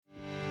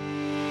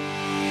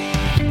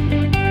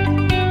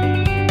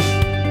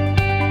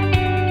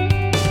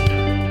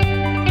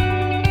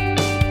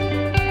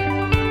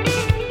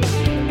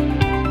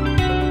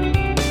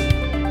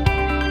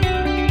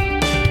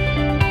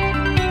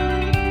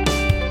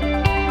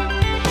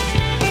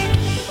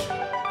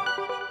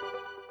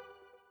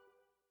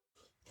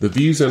The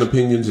views and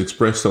opinions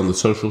expressed on the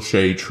Social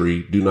Shade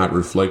Tree do not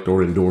reflect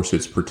or endorse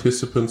its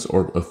participants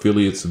or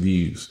affiliates'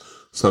 views.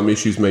 Some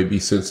issues may be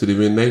sensitive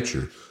in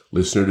nature.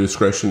 Listener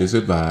discretion is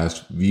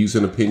advised. Views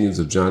and opinions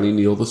of Johnny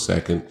Neal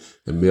II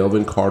and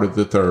Melvin Carter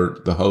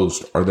III, the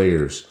host, are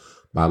theirs.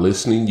 By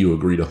listening, you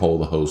agree to hold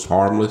the host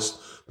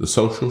harmless. The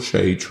Social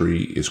Shade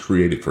Tree is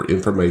created for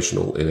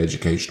informational and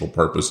educational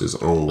purposes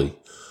only.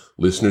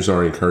 Listeners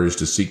are encouraged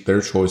to seek their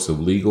choice of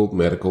legal,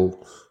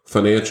 medical,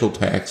 financial,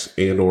 tax,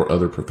 and or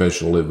other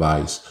professional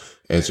advice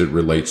as it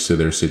relates to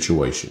their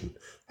situation.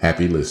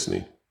 Happy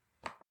listening.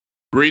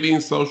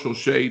 Greetings, Social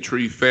Shade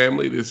Tree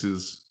family. This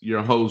is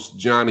your host,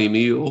 Johnny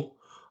Neal,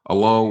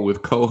 along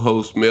with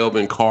co-host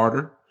Melvin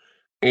Carter.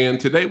 And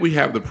today we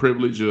have the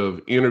privilege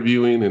of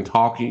interviewing and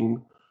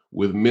talking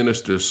with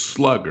Minister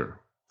Slugger.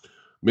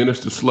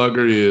 Minister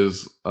Slugger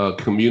is a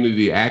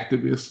community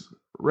activist,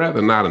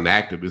 rather not an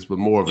activist, but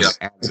more of an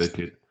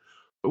advocate.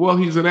 Well,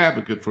 he's an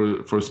advocate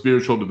for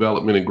spiritual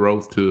development and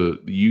growth to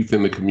the youth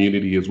in the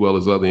community as well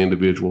as other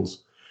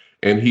individuals.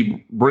 And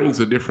he brings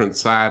a different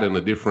side and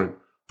a different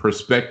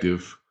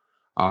perspective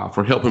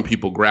for helping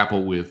people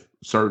grapple with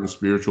certain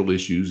spiritual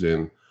issues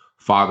and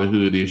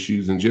fatherhood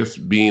issues and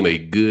just being a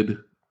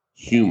good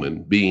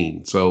human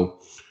being. So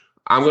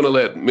I'm going to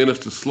let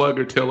Minister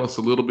Slugger tell us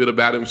a little bit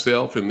about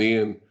himself. And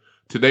then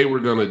today we're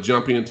going to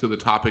jump into the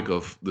topic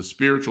of the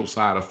spiritual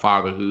side of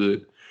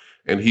fatherhood.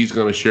 And he's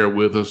going to share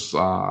with us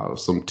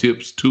some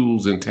tips,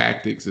 tools, and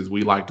tactics, as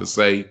we like to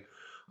say,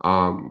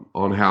 on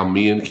how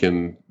men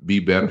can be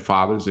better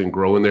fathers and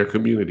grow in their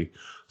community.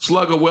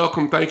 Slugger,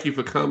 welcome. Thank you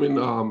for coming.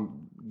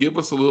 Give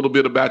us a little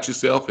bit about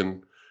yourself,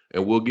 and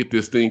we'll get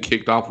this thing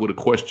kicked off with a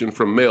question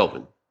from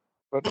Melvin.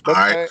 But all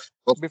right.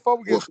 Before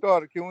we get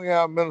started, can we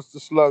have Minister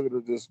Slugger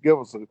to just give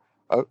us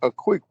a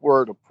quick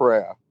word of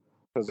prayer?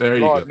 Because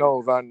Lord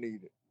knows I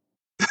need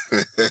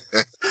it.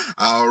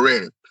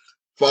 Already.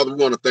 Father,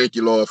 we want to thank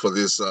you, Lord, for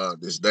this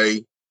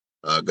day.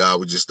 God,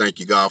 we just thank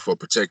you, God, for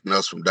protecting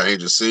us from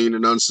danger seen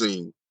and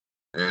unseen.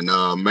 And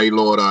may,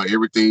 Lord,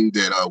 everything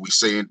that we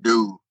say and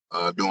do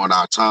during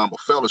our time of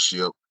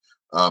fellowship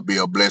be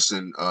a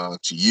blessing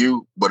to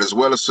you, but as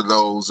well as to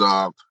those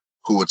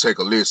who will take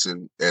a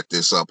listen at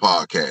this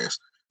podcast.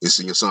 It's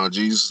in your son,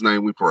 Jesus'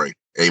 name we pray.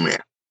 Amen.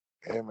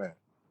 Amen.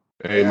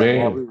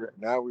 Amen.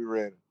 Now we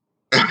ready.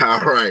 All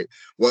right.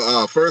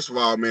 Well, first of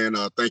all, man,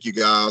 thank you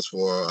guys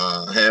for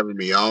having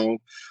me on.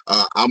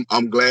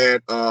 I'm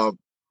glad,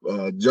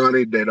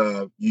 Johnny,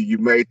 that you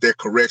made that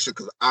correction,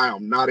 because I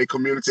am not a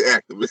community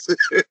activist.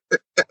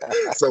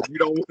 So we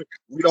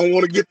don't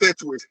want to get that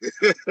twisted.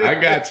 I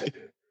got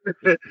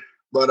you.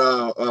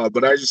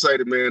 But as you say,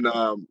 man,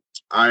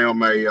 I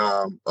am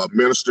a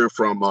minister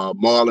from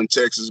Marlin,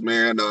 Texas,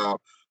 man.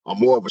 I'm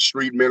more of a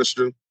street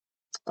minister.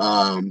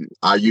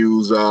 I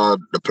use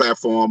the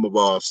platform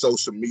of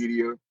social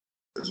media,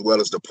 as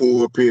well as the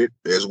pulpit,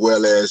 as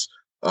well as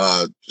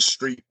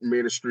street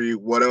ministry,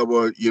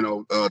 whatever,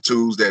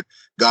 tools that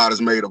God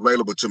has made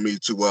available to me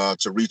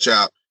to reach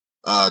out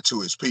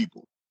to his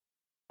people.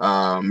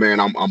 Man,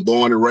 I'm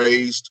born and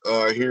raised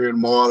here in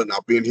Marlin.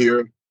 I've been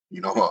here,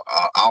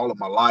 all of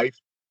my life.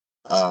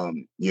 I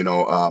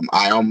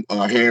am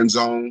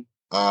hands-on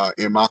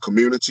in my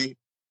community.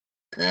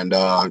 And,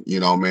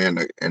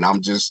 man, and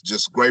I'm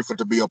just grateful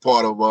to be a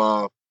part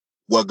of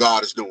what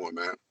God is doing,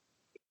 man.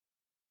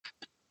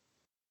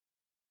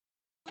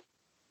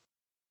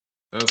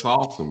 That's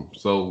awesome.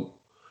 So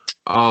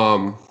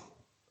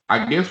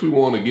I guess we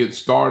want to get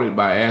started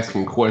by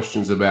asking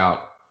questions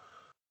about,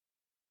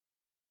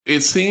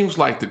 it seems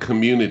like the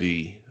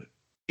community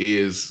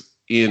is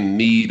in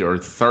need or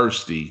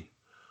thirsty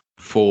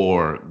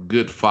for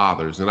good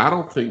fathers. And I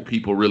don't think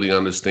people really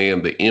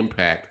understand the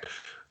impact.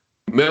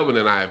 Melvin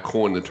and I have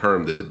coined the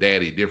term the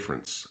daddy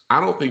difference. I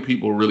don't think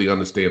people really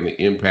understand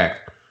the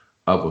impact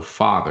of a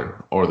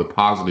father or the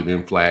positive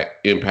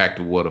impact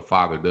of what a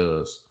father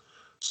does.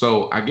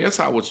 So I guess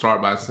I would start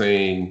by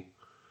saying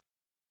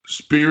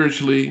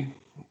spiritually,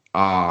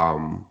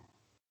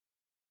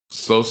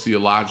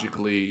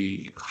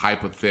 sociologically,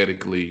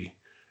 hypothetically,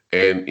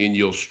 and in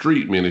your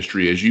street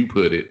ministry, as you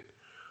put it,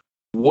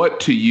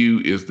 what to you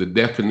is the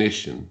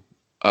definition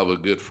of a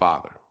good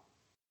father?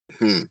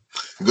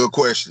 Good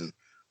question.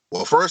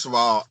 Well, first of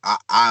all, I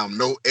am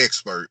no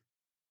expert,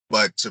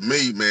 but to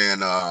me,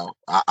 man,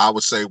 I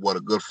would say what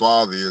a good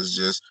father is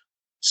just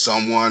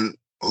someone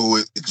who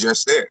is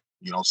just that,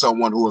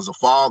 someone who is a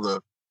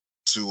father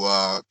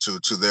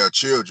to their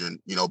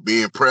children,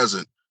 being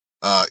present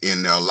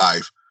in their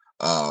life,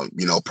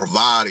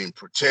 providing,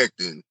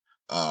 protecting,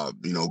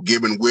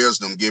 giving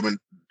wisdom, giving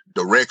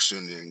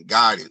direction and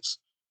guidance,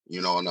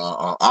 and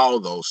all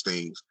of those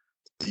things.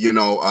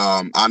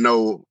 I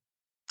know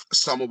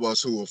some of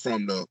us who are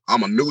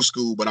I'm a new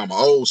school, but I'm an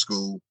old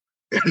school,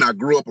 and I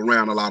grew up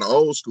around a lot of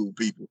old school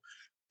people.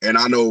 And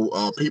I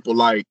know people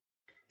like,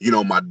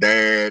 my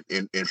dad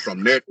and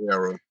from that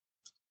era,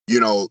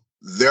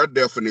 their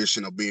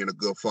definition of being a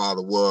good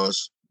father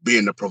was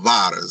being the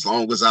provider. As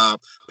long as I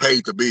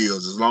paid the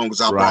bills, as long as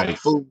I brought the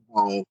food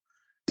home,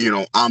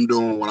 I'm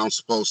doing what I'm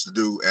supposed to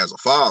do as a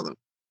father.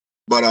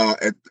 But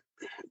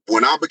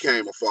when I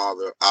became a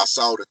father, I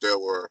saw that there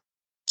were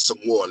some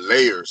more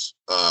layers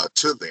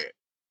to that.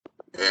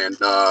 And,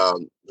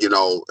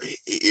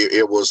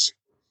 it was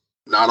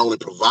not only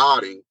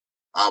providing,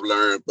 I've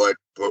learned, but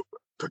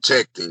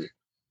protecting,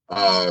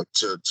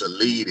 to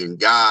lead and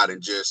guide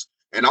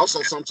and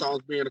also sometimes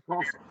being a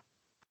comfort,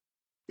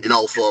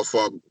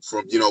 from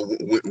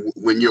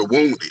when you're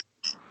wounded.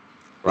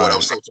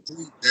 Right. So to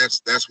me,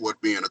 that's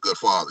what being a good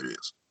father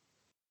is.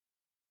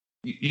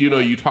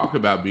 You talk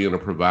about being a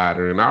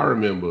provider, and I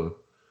remember,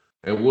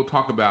 and we'll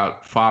talk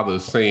about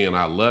fathers saying,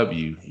 I love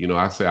you.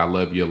 I say I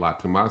love you a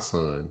lot to my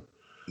son.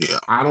 Yeah.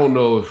 I don't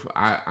know if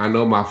I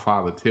know my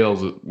father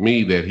tells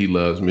me that he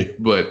loves me,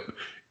 but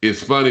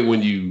it's funny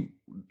when you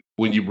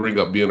bring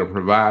up being a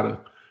provider.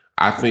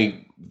 I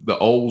think the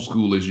old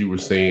school, as you were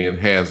saying,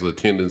 has a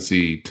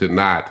tendency to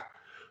not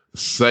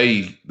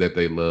say that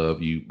they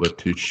love you, but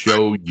to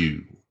show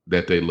you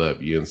that they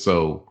love you. And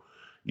so,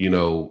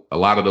 a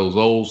lot of those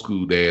old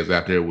school dads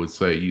out there would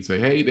say, you say,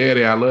 hey,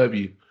 daddy, I love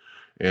you.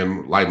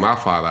 And like my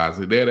father, I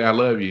said, daddy, I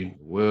love you.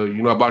 Well,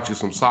 I bought you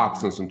some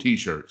socks and some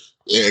T-shirts.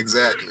 Yeah,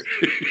 exactly.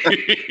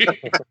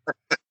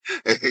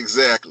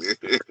 Exactly.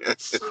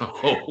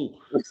 So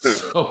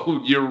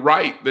you're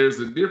right. There's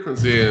a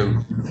difference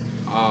in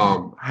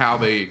how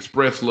they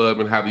express love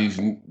and how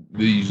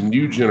these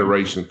new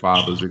generation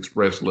fathers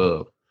express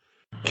love.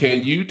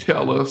 Can you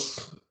tell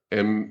us,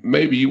 and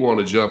maybe you want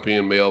to jump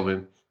in,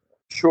 Melvin?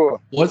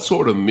 Sure. What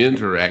sort of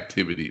mentor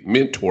activities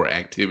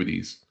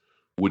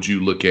would you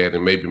look at?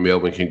 And maybe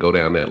Melvin can go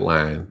down that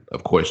line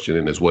of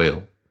questioning as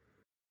well.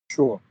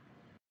 Sure.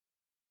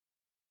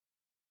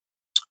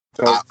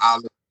 So,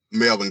 I'll let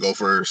Melvin go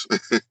first.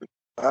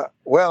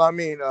 Well, I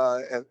mean,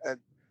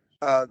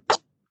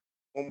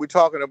 when we're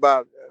talking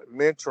about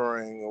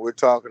mentoring, we're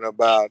talking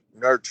about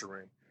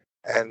nurturing,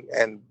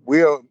 and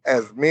we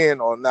as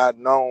men are not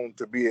known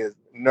to be as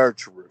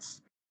nurturers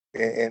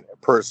in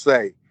per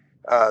se.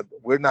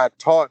 We're not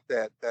taught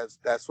that.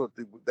 That's what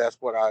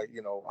our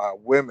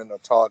women are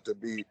taught to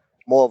be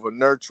more of a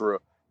nurturer.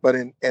 But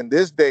in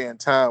this day and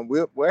time,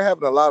 we're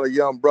having a lot of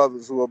young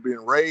brothers who are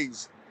being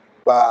raised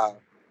by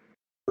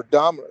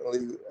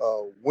predominantly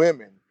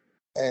women,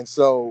 and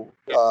so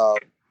the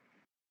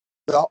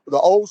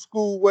old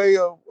school way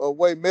of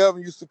way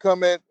Melvin used to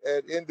come at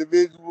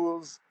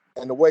individuals,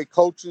 and the way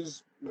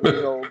coaches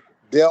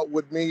dealt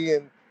with me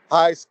in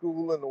high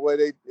school, and the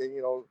way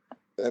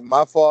that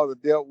my father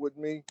dealt with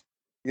me,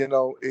 I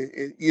don't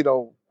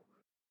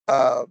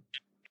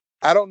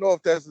know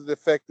if that's as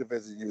effective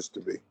as it used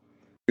to be,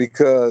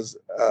 because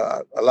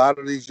a lot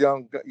of these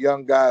young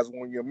guys,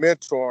 when you're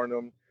mentoring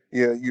them,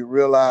 you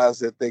realize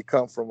that they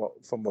come from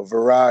a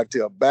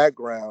variety of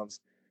backgrounds,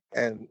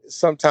 and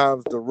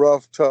sometimes the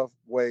rough, tough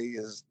way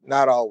is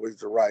not always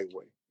the right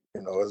way.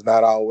 It's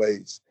not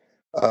always,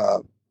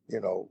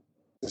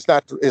 it's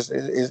not.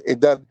 It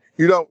doesn't.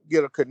 You don't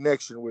get a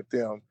connection with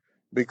them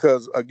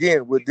because,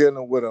 again, we're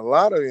dealing with a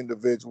lot of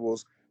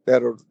individuals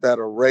that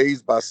are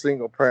raised by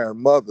single parent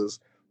mothers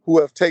who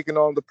have taken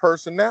on the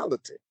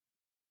personality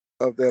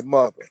of their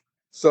mother.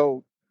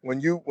 So when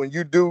you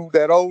do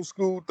that old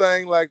school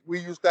thing like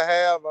we used to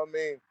have, I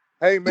mean,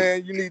 hey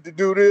man, you need to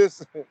do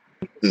this.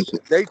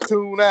 They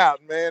tune out,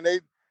 man.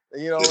 And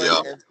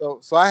so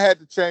I had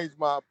to change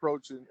my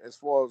approach as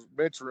far as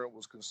mentoring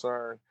was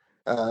concerned,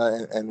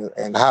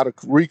 and how to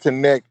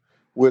reconnect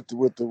with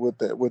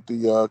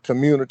the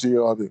community,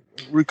 or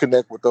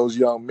reconnect with those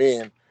young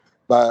men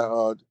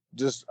by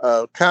just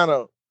kind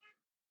of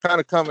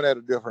coming at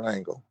a different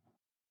angle.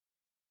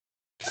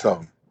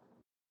 So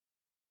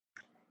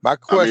my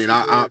question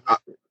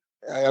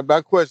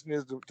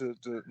is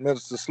to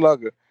Minister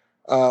Slugger.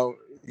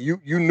 You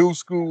new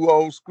school,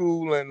 old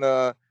school, and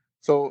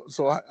so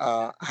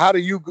how do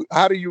you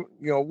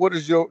what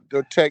is your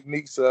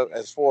techniques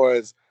as far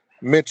as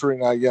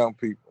mentoring our young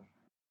people?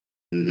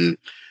 Mm-hmm.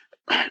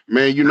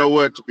 Man, you know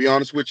what? To be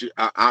honest with you,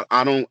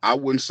 I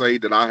wouldn't say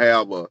that I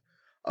have a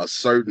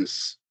certain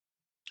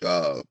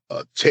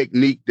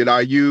technique that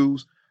I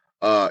use.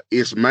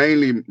 It's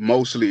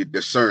mostly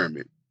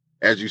discernment,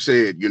 as you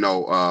said.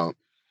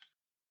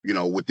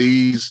 With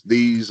these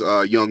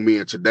young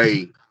men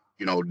today,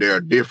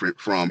 they're different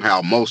from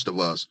how most of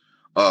us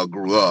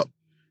grew up,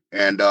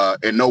 and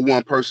no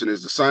one person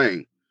is the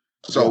same.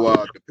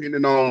 So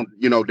depending on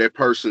that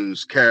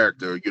person's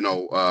character,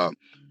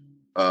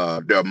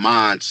 their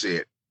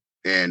mindset,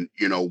 and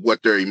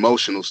what their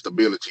emotional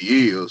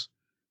stability is,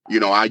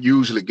 I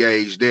usually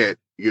gauge that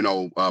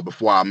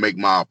before I make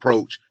my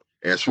approach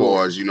as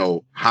far as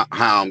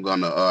how I'm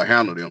gonna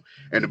handle them.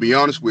 And to be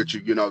honest with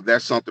you,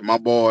 that's something. My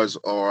boys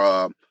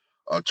are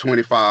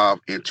 25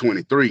 and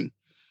 23,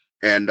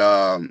 and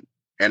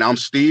I'm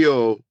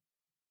still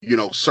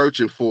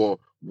searching for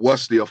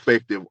what's the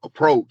effective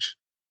approach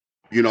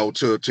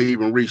to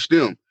even reach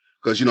them,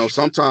 because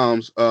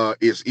sometimes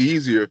it's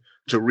easier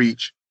to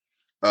reach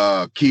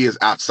kids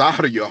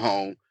outside of your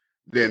home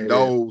than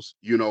those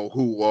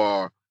who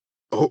are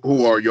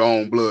your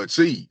own blood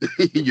seed.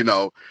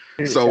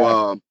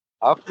 So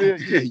I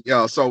feel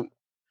you. So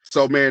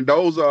So man,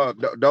 those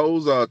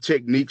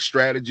technique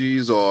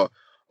strategies or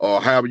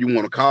however you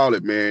want to call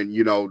it, man,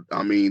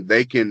 I mean,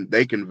 they can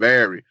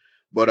vary.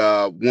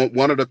 But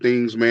one of the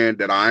things, man,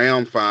 that I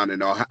am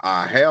finding or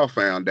I have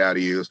found out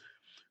is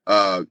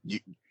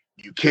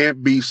you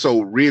can't be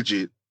so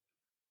rigid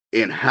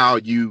in how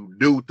you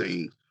do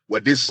things.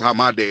 Well, this is how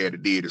my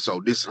dad did it,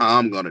 so this is how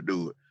I'm gonna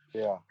do it.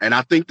 Yeah. And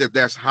I think that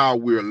that's how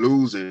we're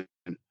losing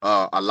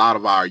a lot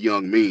of our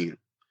young men,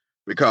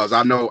 because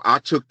I know I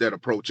took that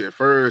approach at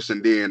first,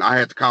 and then I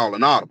had to call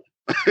an audible.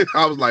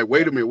 I was like,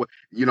 wait a minute,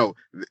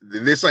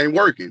 this ain't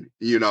working,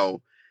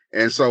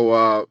 And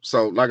so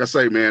like I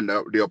say, man,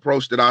 the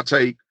approach that I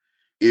take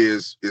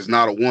is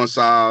not a one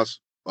size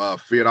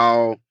fit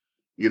all.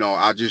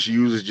 I just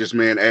use it, just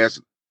man,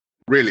 as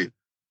really,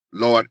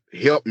 Lord,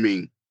 help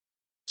me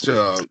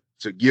to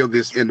give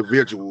this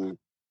individual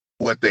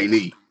what they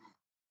need.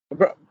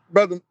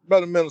 Brother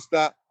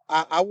Minister,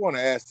 I want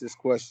to ask this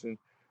question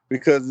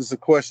because it's a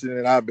question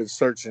that I've been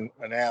searching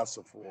an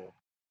answer for.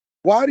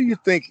 Why do you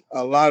think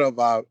a lot of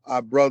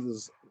our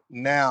brothers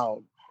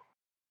now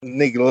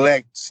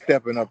neglect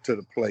stepping up to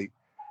the plate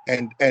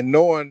and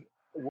knowing,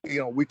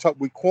 we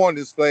coined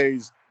this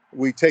phrase,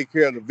 we take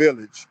care of the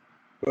village,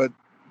 but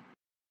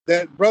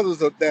that brothers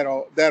that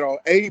are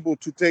able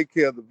to take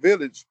care of the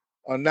village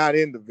are not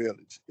in the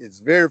village. It's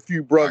very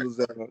few brothers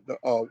that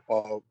are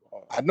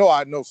I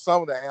know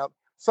some of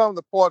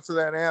the parts of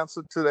that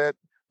answer to that,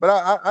 but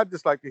I'd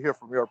just like to hear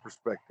from your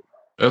perspective.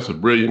 That's a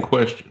brilliant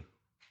question.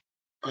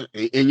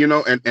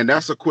 And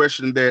that's a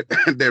question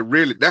that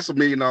really, that's $1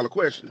 million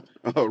question,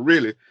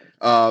 really.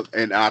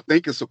 And I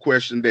think it's a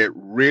question that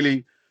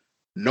really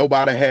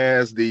nobody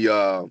has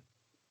the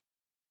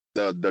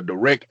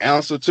direct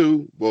answer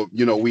to. Well,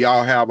 we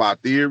all have our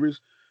theories,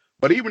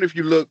 but even if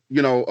you look,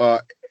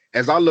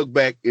 as I look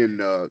back in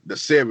the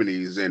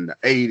 70s and the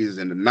 80s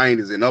and the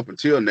 90s and up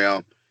until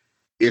now,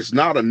 it's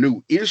not a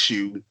new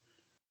issue,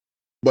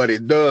 but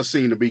it does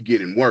seem to be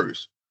getting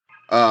worse.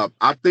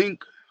 I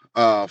think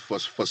for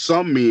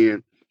some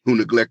men who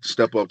neglect to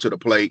step up to the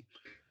plate,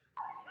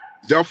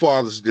 their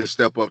fathers didn't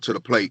step up to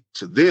the plate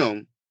to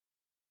them.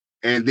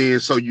 And then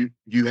so you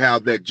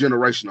have that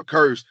generational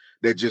curse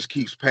that just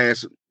keeps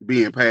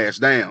being passed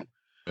down.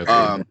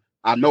 Right.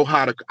 I know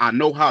how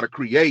to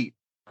create,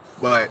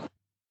 but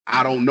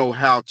I don't know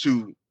how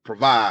to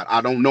provide.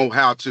 I don't know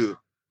how to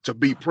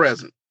be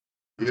present.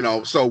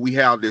 So we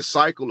have this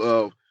cycle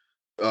of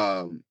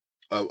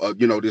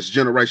this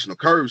generational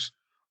curse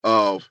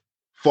of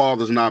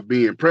fathers not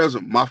being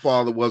present. My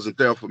father wasn't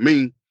there for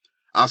me.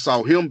 I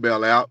saw him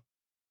bail out,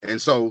 and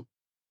so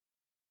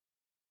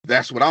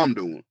that's what I'm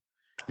doing.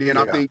 Then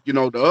I think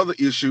the other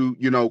issue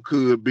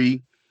could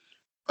be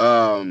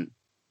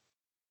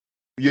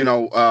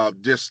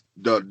just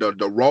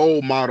the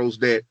role models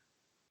that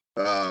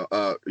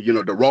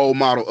the role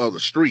model of the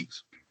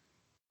streets.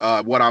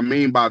 What I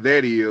mean by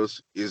that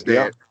is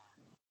that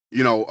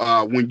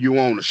when you're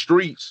on the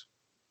streets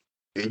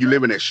and you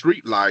live in that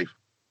street life,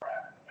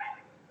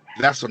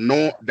 that's a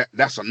norm.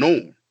 That's a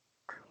norm.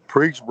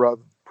 Preach,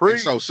 brother.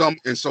 Preach.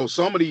 And so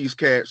some of these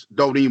cats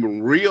don't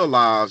even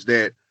realize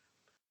that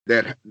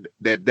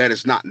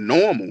it's not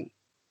normal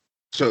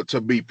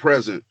to be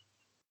present,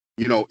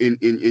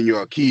 in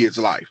your kid's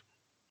life.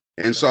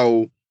 And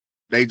so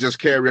they just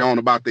carry on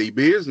about their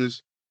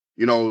business,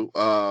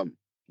 doing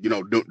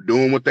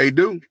what they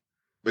do,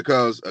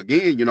 because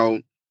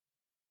again,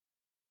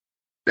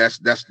 that's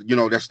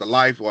the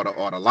life or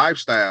the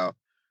lifestyle,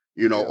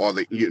 or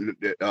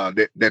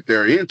that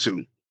they're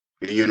into,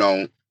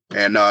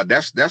 and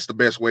that's the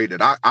best way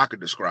that I could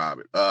describe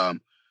it.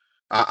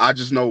 I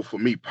just know for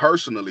me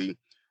personally,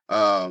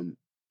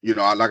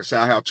 like I said,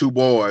 I have two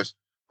boys,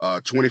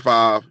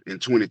 25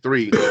 and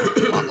 23.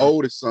 My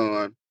oldest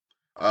son,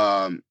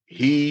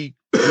 he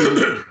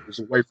was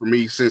away from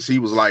me since he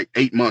was like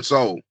 8 months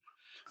old.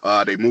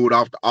 They moved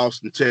off to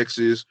Austin,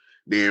 Texas.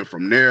 Then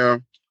from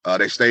there,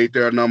 they stayed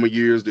there a number of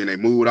years. Then they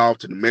moved off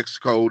to New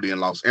Mexico, then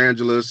Los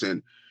Angeles,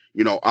 and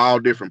all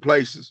different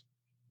places.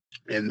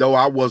 And though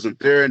I wasn't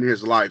there in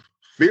his life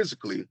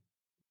physically,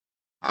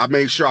 I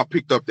made sure I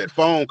picked up that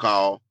phone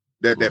call,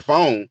 that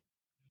phone,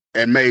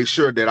 and made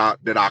sure that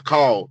I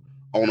called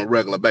on a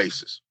regular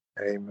basis.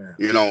 Amen.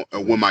 And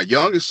when my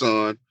youngest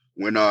son,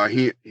 when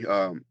me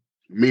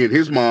and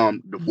his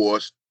mom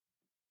divorced,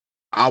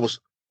 I was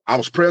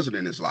present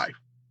in his life.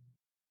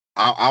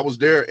 I was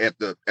there at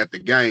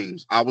the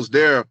games. I was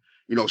there,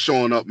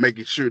 showing up,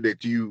 making sure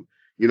that you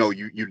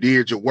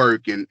did your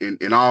work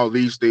and all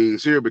these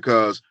things here,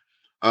 because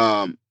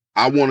I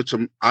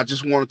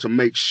just wanted to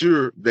make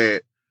sure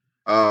that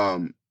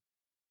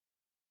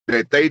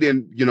that they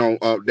didn't,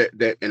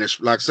 that and it's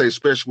like I say,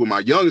 especially with my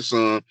youngest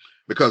son,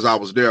 because I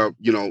was there,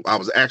 I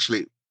was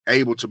actually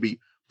able to be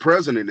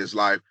present in his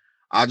life.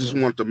 I just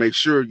wanted to make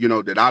sure,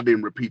 that I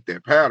didn't repeat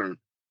that pattern,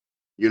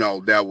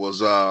 that was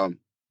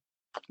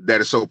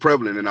that is so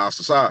prevalent in our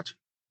society.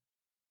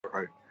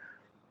 Right.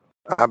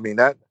 I mean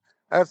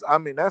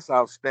that's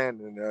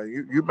outstanding.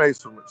 You made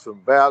some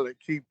valid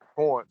key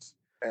points,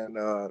 and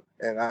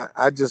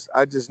I just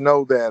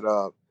know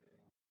that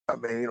I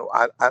mean,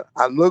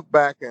 I look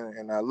back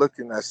and I look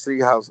and I see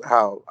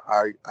how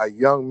our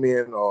young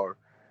men are.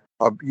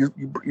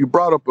 You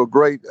brought up a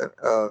great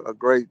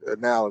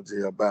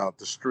analogy about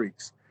the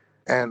streets,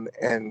 and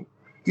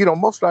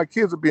most of our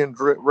kids are being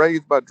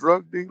raised by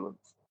drug dealers,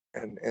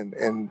 and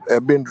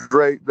they've been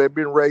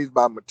raised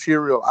by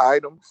material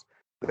items.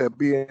 They're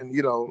being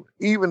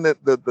even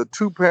the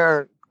two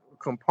parent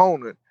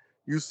component.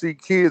 You see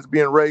kids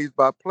being raised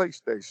by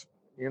PlayStation.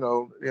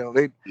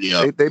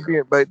 Yeah. They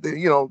being but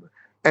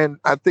and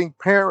I think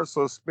parents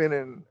are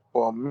spending,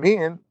 or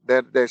men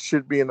that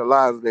should be in the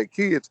lives of their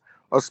kids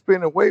are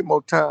spending way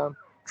more time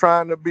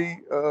trying to be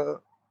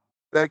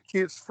that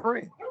kid's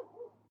friend,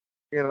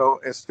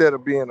 instead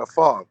of being a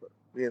father,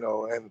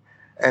 and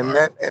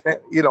Right.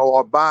 that,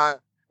 or buy,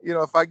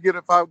 if I get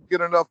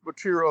enough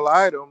material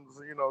items,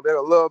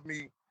 they'll love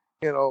me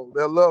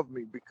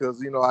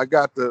because I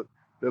got the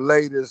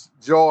latest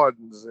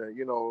Jordans,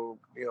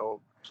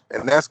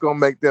 and that's gonna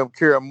make them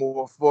care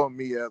more for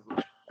me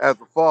as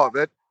a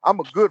father. I'm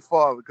a good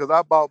father because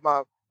I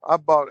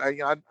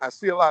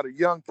see a lot of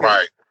young Right.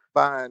 cats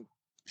buying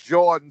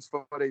Jordans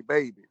for their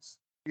babies.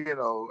 I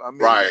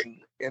Right.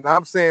 mean, and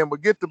I'm saying, well,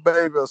 get the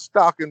baby a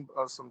stocking,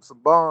 some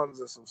bonds,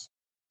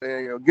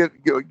 and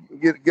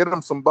get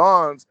them some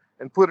bonds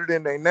and put it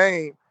in their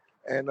name,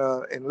 and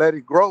let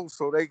it grow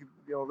so they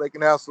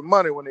can have some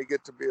money when they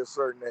get to be a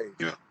certain age.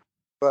 Yeah.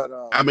 But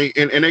I mean,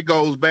 and it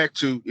goes back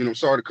to,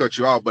 sorry to cut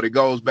you off, but it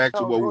goes back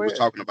to no, what we go were ahead.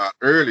 talking about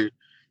earlier.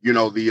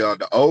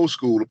 The old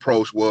school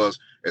approach was,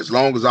 as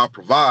long as I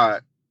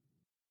provide,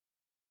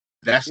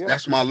 Yeah,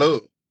 that's my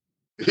love.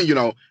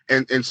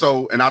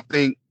 And I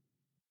think,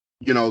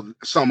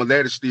 some of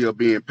that is still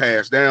being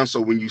passed down. So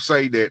when you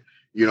say that,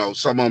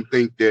 some of them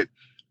think that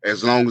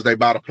as long as they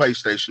buy the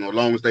PlayStation or as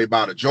long as they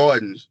buy the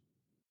Jordans,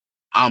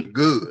 I'm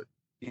good.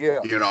 yeah,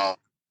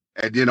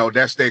 And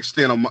that's the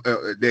extent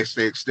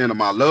of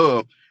my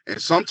love.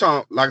 And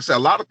sometimes, like I said, a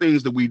lot of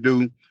things that we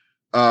do,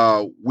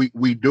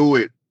 we do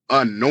it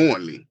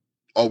unknowingly,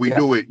 or we yeah,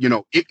 do it,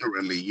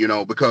 ignorantly,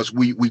 because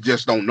we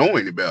just don't know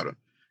any better.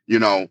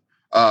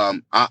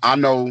 I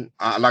know,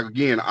 like,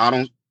 again, I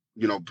don't,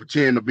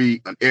 pretend to be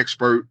an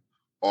expert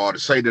or to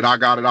say that I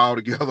got it all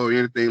together or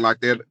anything like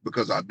that,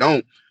 because I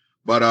don't.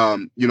 But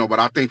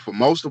I think for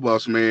most of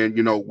us, man,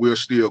 we're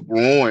still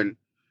growing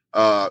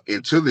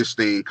into this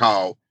thing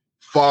called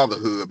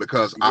fatherhood,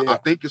 because I yeah,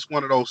 think it's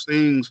one of those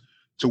things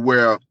to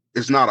where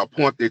it's not a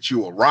point that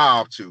you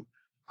arrive to.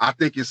 I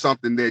think it's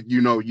something that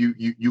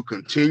you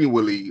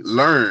continually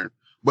learn,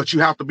 but you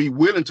have to be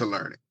willing to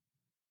learn it.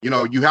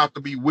 yeah, You have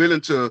to be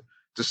willing to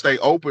stay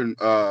open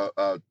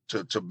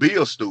to be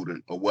a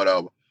student or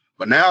whatever.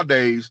 But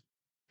nowadays,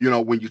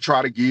 when you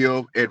try to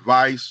give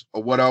advice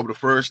or whatever, the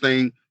first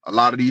thing a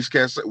lot of these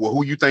cats say, well,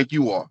 who you think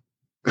you are?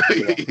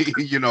 yeah,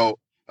 you know,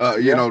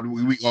 yeah.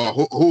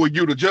 who are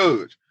you to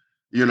judge?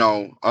 And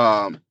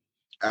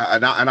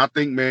I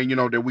think, man,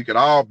 that we could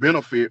all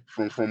benefit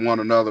from one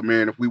another,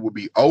 man, if we would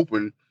be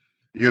open,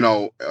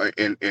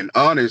 and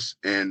honest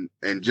and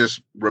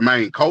just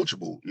remain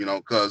coachable,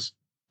 because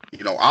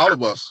all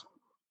of us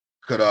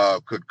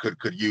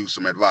could use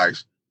some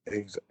advice,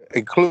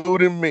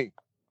 Including me.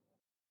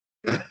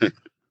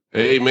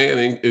 Hey man,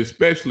 and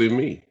especially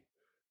me.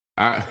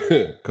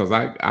 Because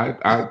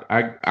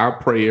I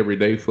pray every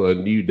day for a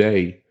new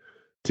day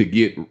to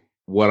get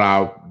what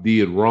I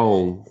did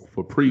wrong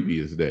for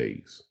previous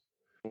days.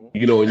 And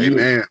you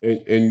Amen.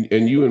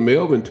 and you and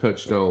Melvin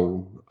touched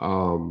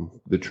on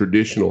the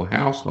traditional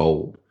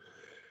household.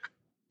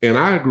 And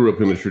I grew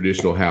up in a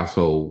traditional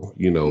household,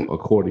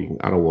 according,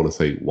 I don't want to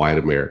say white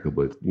America,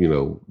 but,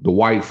 the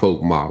white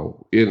folk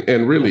model.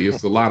 And really,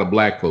 it's a lot of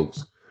black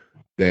folks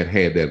that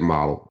had that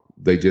model.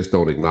 They just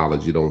don't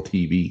acknowledge it on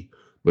TV,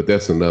 but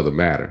that's another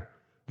matter.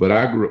 But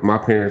I grew up, my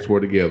parents were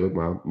together.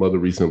 My mother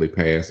recently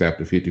passed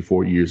after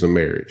 54 years of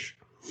marriage.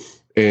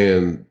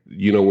 And,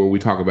 when we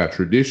talk about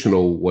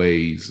traditional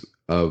ways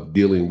of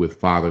dealing with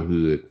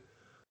fatherhood,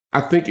 I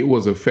think it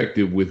was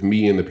effective with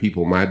me and the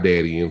people my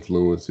daddy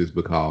influences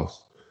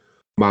because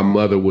my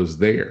mother was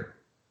there.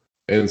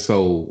 And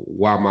so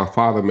while my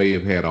father may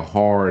have had a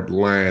hard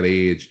line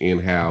edge in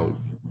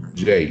how,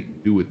 Jay,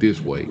 do it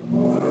this way,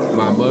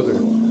 my mother,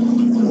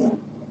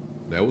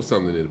 that was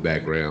something in the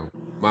background.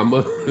 My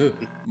mother,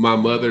 my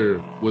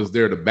mother was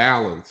there to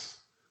balance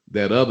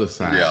that other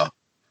side Yeah.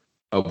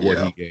 of what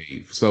Yeah. he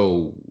gave.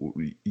 So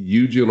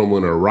you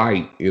gentlemen are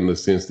right in the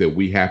sense that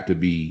we have to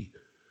be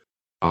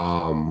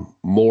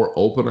more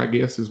open, I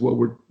guess, is what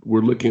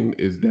we're looking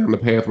is down the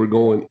path we're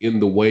going in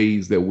the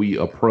ways that we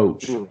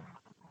approach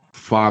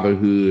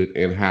fatherhood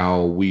and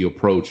how we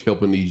approach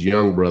helping these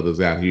young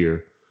brothers out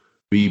here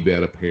be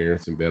better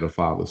parents and better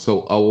fathers.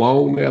 So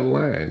along that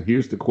line,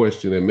 here's the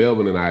question that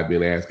Melvin and I have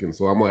been asking.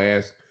 So I'm gonna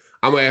ask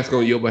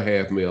on your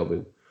behalf,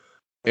 Melvin.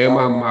 Am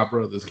I my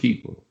brother's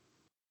keeper?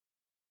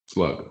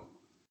 Slugger.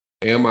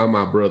 Am I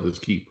my brother's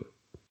keeper?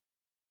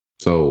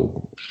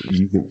 So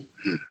you can,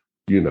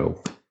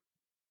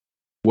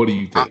 what do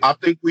you I, think? I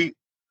think we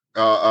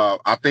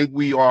I think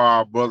we are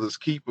our brother's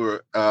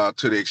keeper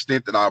to the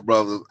extent that our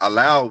brother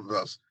allows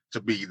us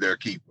to be their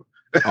keeper.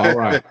 All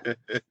right.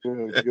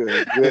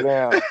 Good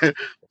answer.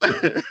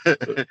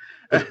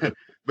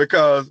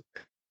 Because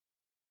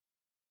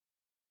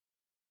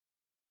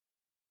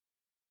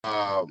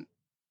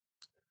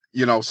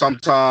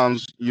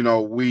sometimes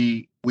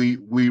we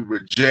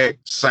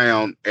reject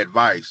sound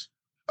advice,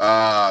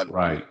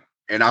 Right.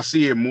 and I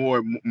see it more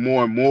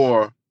and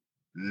more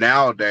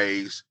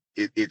nowadays.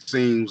 It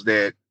seems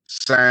that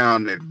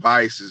sound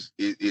advice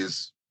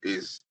is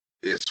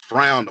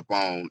frowned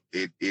upon.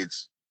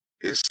 It's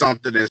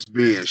something that's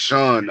being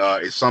shunned.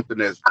 It's something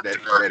that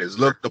is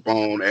looked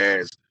upon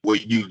as, well,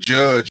 you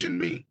judging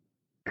me,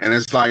 and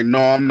it's like, no,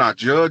 I'm not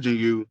judging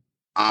you.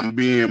 I'm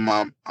being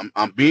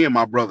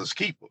my brother's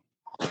keeper.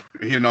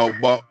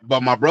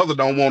 But my brother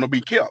don't want to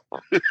be kept.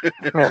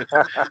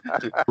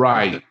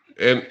 Right.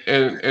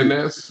 And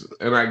that's,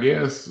 and I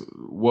guess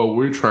what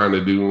we're trying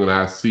to do, and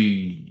I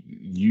see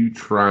you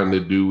trying to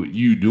do it,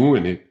 you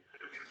doing it.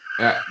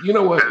 You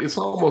know what? It's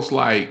almost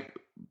like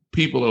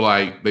people are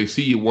like, they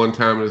see you one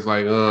time and it's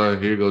like,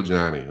 here go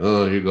Johnny,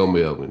 here go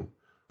Melvin.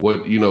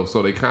 What,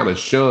 so they kind of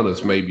shun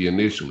us maybe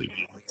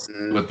initially.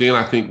 But then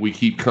I think we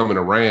keep coming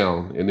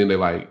around, and then they're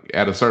like,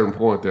 at a certain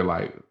point, they're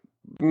like,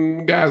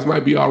 guys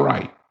might be all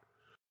right.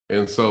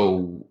 And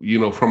so,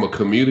 from a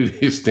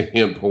community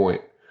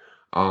standpoint,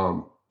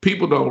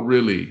 people don't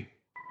really,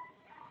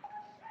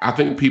 I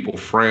think people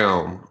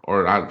frown,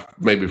 or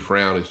maybe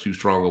frown is too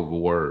strong of a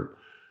word.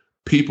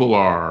 People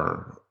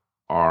are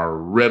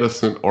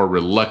reticent or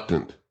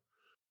reluctant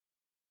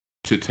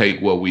to take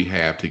what we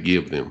have to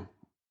give them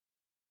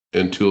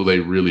until they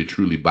really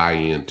truly buy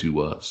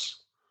into us.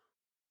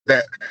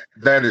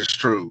 That is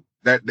true.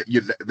 That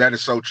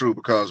is so true,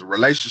 because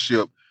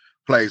relationship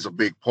plays a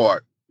big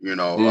part,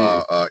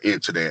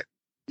 into that.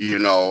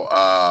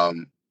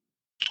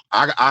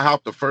 I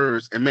have to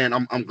first, and man,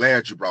 I'm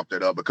glad you brought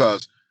that up,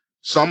 because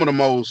some of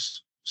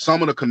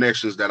the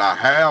connections that I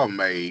have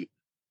made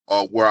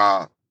are where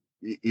I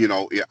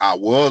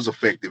was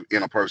effective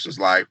in a person's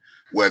life,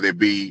 whether it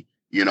be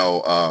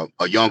a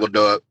young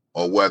adult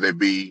or whether it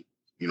be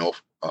an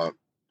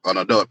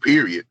adult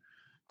period.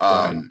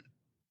 Right.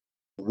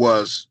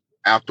 Was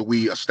after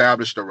we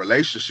established a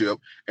relationship,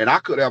 and I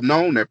could have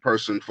known that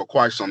person for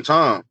quite some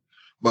time,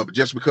 but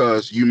just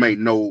because you may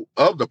know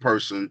of the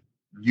person,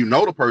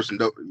 know the person,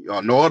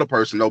 know other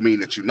person don't mean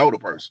that you know the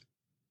person.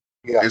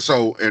 Yeah. And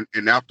so, and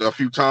after a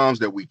few times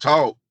that we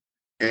talk,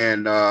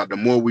 and the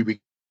more we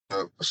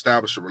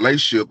establish a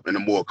relationship, and the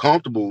more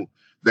comfortable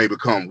they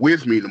become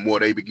with me, the more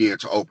they begin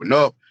to open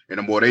up, and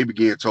the more they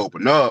begin to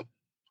open up,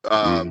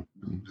 the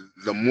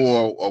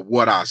more of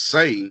what I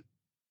say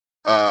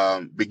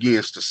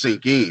begins to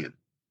sink in,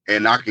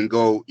 and I can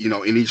go,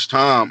 in each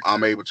time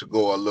I'm able to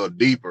go a little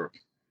deeper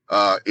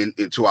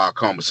into our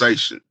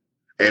conversation,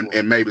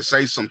 and maybe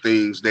say some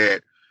things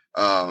that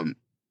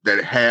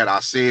that had I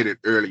said it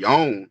early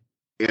on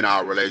in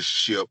our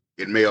relationship,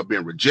 it may have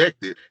been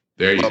rejected.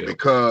 There you but go.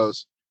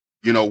 Because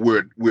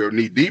we're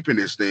knee deep in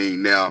this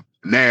thing now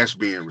it's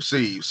being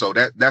received. So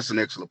that's an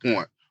excellent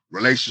point.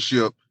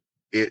 Relationship,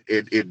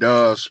 it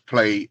does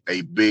play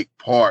a big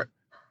part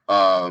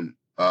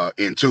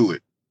into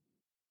it.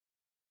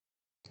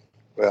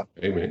 Well,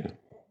 amen.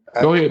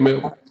 Go ahead,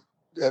 Mel.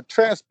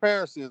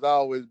 Transparency has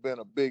always been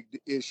a big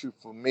issue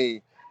for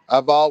me.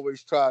 I've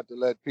always tried to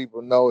let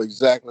people know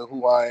exactly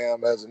who I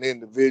am as an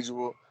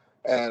individual.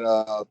 And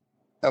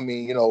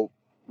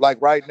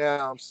like right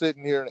now, I'm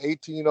sitting here in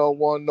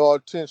 1801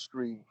 North 10th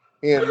Street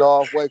here in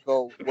North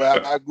Waco,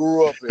 where I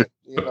grew up at,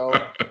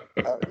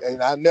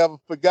 and I never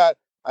forget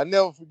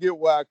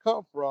where I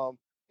come from,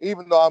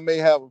 even though I may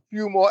have a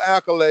few more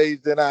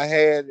accolades than I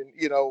had,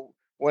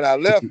 when I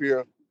left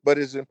here. But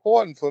it's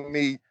important for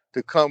me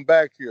to come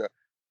back here.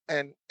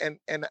 And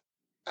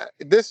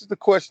this is the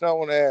question I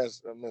want to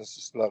ask,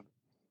 Mr. Slugger.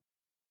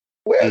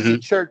 Where's the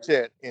church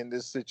at in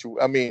this situation?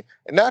 I mean,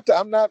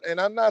 I'm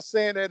not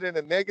saying that in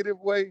a negative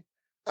way.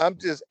 I'm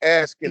just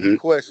asking the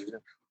question: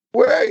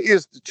 where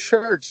is the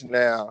church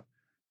now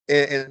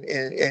in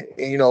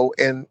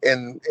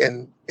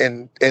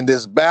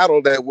this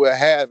battle that we're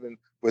having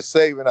with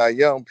saving our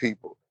young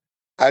people?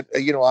 I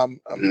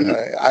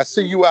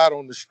see you out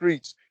on the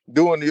streets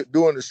doing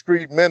the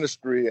street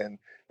ministry, and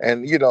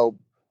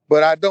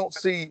but I don't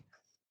see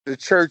the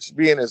church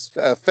being as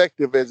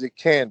effective as it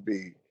can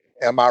be.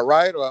 Am I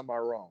right or am I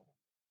wrong?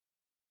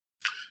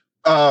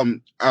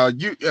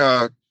 You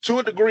to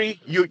a degree,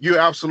 you're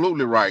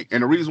absolutely right.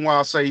 And the reason why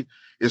I say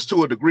it's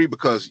to a degree,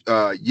 because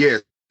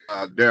yes,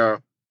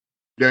 there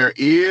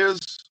is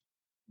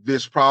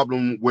this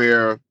problem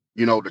where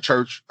the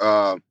church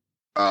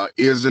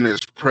isn't as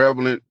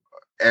prevalent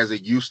as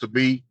it used to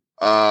be.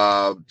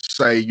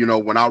 Say,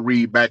 when I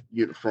read back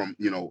from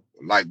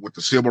like with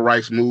the civil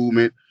rights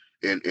movement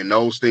and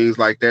those things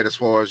like that, as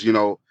far as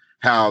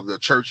how the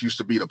church used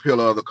to be the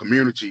pillar of the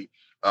community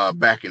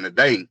back in the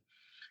day.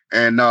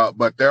 And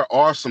but there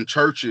are some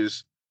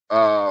churches,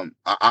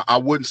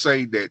 I wouldn't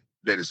say that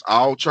it's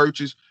all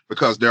churches,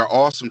 because there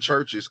are some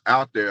churches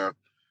out there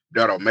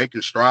that are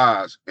making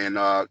strides, and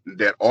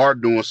that are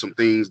doing some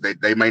things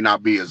that they may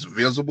not be as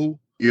visible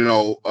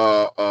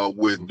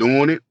with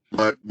doing it,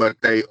 but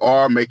they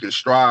are making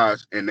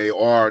strides, and they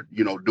are,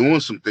 doing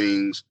some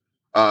things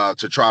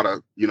to try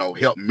to,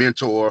 help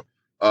mentor,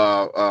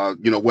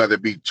 whether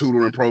it be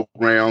tutoring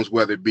programs,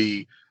 whether it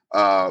be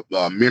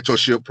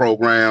mentorship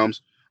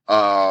programs,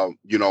 or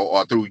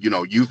through,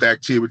 youth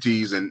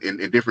activities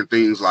and different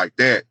things like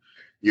that,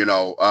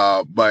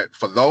 but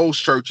for those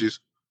churches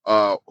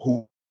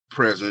who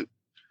present,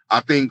 I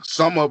think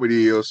some of it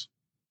is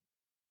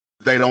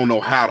they don't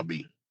know how to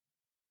be.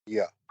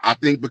 Yeah. I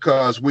think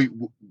because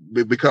the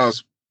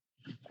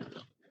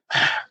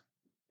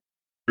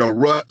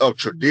rut of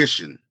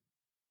tradition,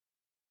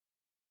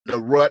 the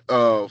rut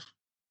of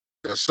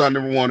the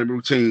Sunday morning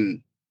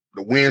routine,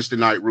 the Wednesday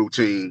night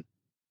routine,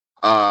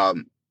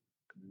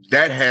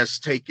 that has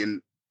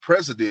taken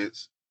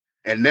precedence.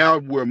 And now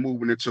we're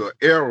moving into an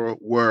era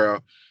where,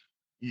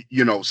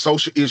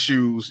 social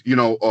issues,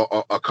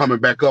 are coming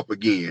back up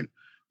again.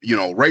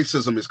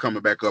 Racism is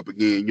coming back up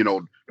again.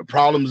 The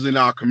problems in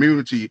our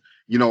community,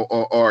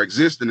 are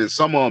existing, and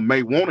some of them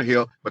may want to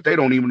help, but they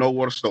don't even know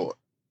where to start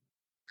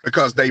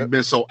because they've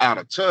been so out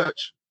of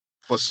touch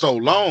for so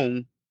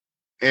long.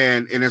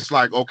 And it's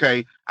like,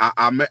 okay,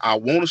 I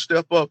want to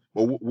step up,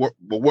 but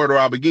where do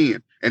I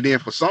begin? And then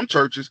for some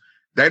churches,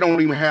 they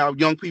don't even have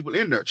young people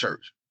in their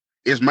church.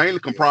 It's mainly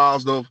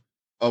comprised of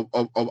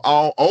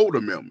all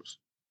older members,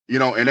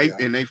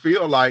 and they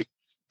feel like,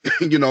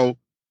 man,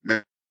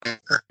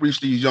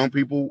 reach these young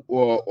people,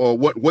 or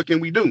what can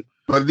we do?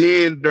 But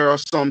then there are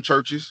some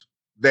churches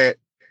that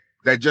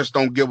just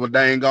don't give a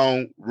dang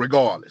on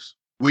regardless.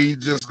 We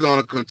just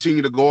gonna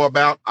continue to go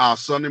about our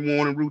Sunday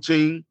morning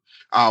routine,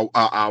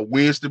 our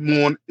Wednesday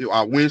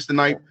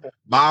night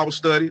Bible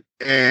study,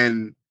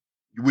 and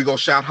we go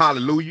shout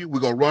hallelujah. We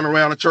go run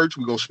around the church.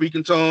 We go speak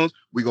in tongues.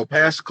 We go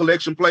pass the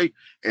collection plate,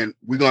 and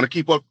we're gonna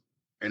keep up.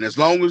 And as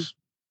long as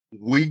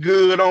we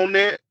good on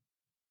that,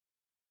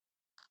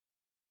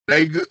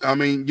 they good. I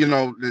mean,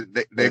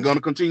 they're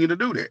gonna continue to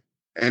do that.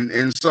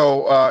 And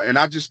so and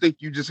I just think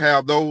you just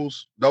have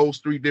those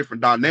three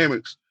different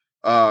dynamics,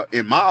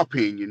 in my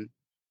opinion,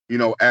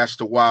 as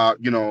to why,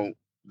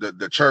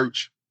 the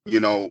church,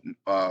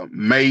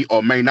 may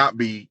or may not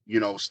be,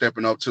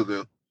 stepping up to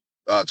the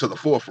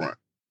forefront.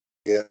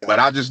 Yeah. But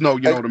I just know,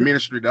 the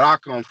ministry that I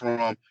come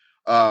from,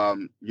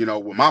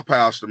 with my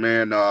pastor,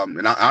 man,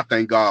 and I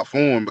thank God for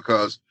him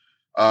because,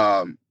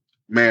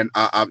 man,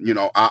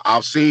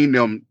 I've seen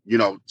them,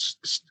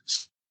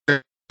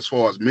 as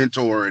far as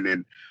mentoring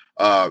and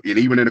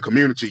even in the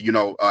community,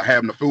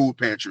 having a food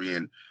pantry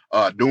and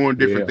doing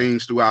different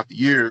things throughout the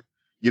year,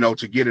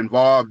 to get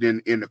involved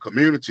in the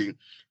community.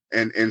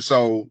 And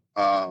so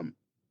by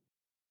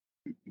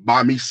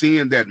me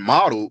seeing that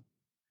model,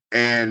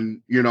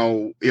 and,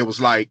 it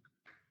was like,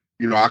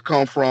 I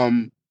come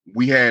from,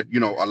 we had,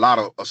 a lot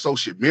of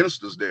associate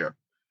ministers there.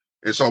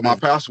 And so my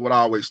pastor would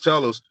always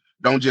tell us,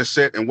 don't just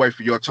sit and wait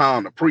for your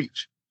time to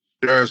preach.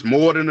 There's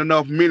more than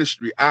enough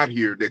ministry out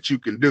here that you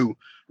can do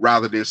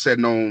rather than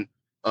setting up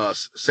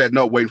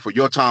waiting for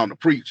your time to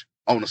preach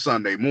on a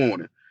Sunday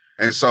morning.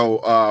 And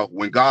so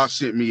when God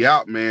sent me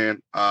out,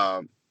 man,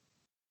 that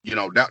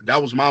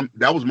was my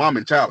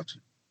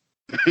mentality.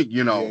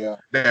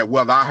 That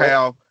whether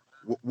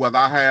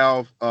I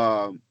have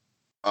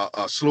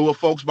a slew of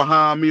folks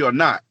behind me or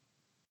not,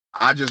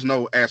 I just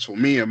know as for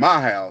me and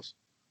my house,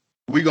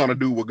 we're gonna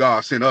do what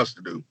God sent us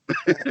to do.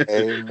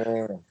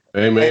 Amen.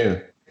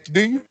 Amen.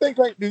 Do you think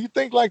like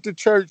the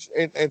church,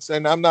 and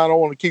I'm not, I don't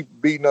want to keep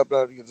beating up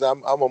on it because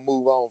I'm gonna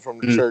move on from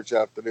the church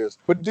after this.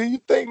 But do you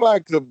think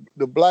like the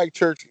black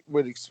church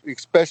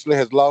especially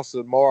has lost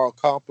the moral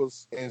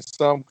compass in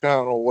some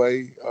kind of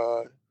way?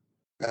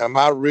 Am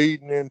I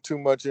reading in too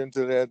much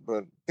into that?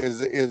 But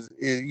is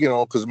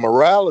because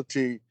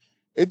morality,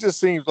 it just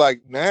seems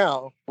like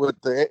now with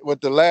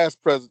the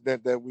last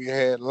president that we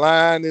had,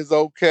 lying is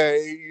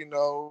okay,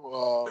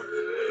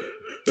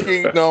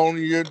 cheating on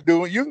you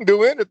can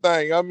do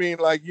anything. I mean,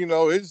 like,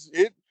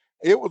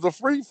 it was a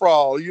free for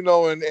all,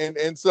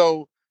 and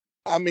so,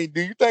 I mean,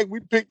 do you think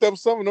we picked up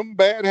some of them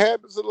bad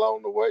habits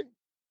along the way?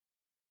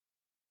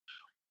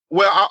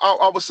 Well,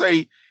 I would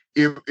say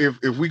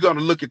if we're going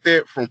to look at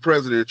that from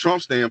President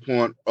Trump's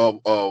standpoint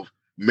of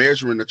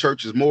measuring the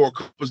church's moral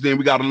compass, then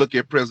we got to look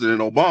at President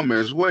Obama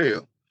as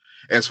well,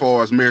 as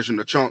far as measuring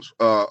the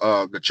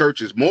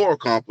church's moral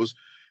compass,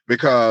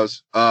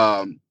 because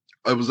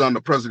it was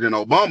under President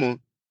Obama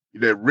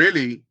that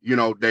really,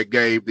 that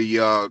gave the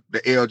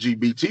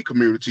LGBT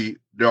community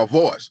their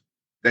voice.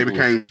 They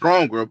became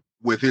stronger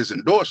with his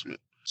endorsement.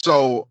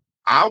 So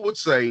I would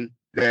say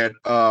that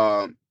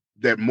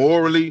that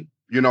morally,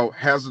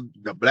 has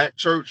the black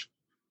church,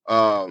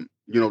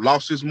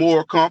 lost its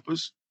moral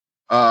compass?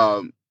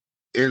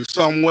 In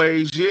some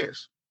ways,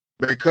 yes,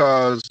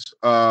 because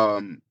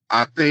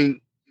I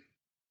think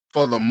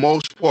for the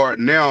most part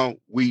now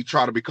we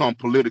try to become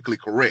politically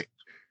correct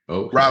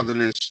rather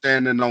than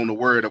standing on the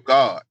word of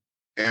God,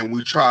 and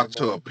we try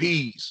to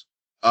appease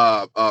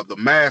the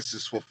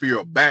masses for fear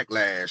of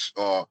backlash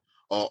or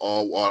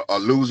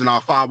losing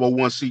our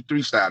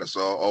 501c3 status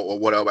or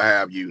whatever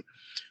have you.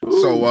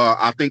 So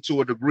I think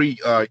to a degree,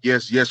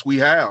 yes, we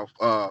have.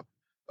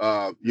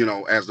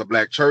 As the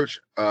Black church,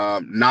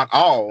 not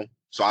all.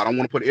 So I don't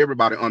want to put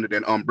everybody under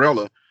that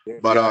umbrella,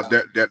 but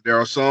there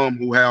are some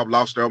who have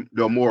lost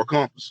their moral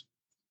compass.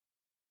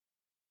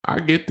 I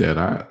get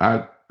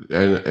that.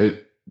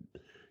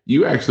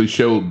 You actually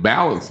showed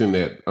balance in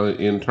that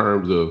in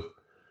terms of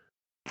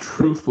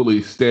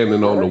truthfully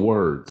standing on the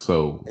word.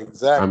 So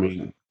exactly. I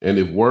mean, and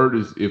if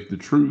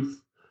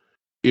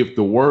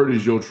the word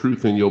is your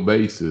truth and your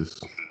basis,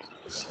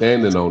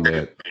 standing on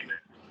that,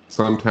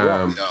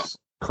 sometimes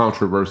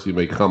controversy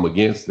may come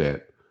against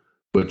that,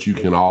 but you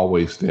can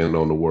always stand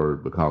on the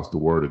word because the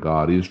word of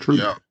God is true.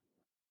 Yeah.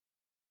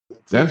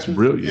 That's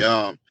brilliant.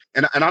 Yeah.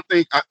 And I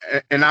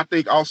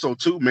think also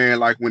too, man,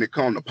 like when it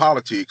comes to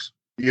politics,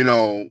 you're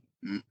not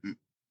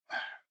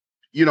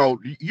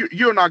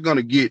going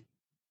to get,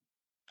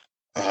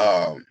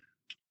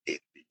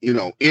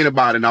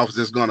 anybody in office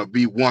that's going to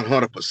be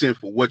 100%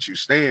 for what you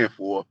stand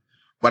for.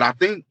 But I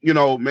think,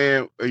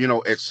 man,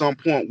 at some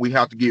point we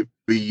have to get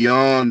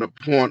beyond the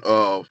point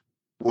of,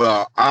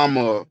 well, I'm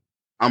an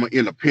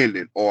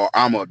independent, or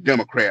I'm a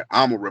Democrat,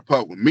 I'm a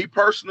Republican. Me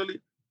personally,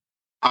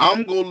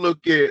 I'm going to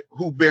look at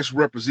who best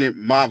represent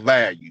my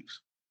values.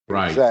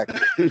 Right.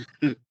 Exactly.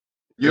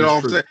 You know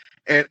what I'm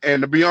saying?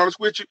 And to be honest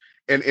with you,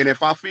 and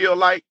if I feel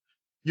like,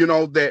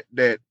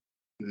 that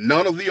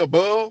none of the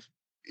above,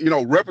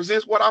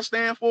 represents what I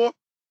stand for,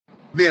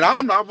 then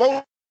I'm not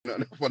voting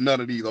for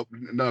none of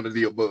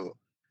the above.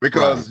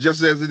 Because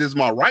just as it is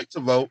my right to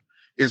vote,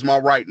 it's my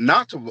right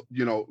not to,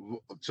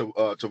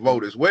 to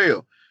vote as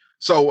well.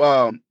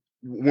 So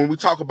when we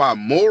talk about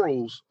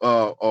morals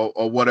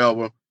or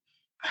whatever,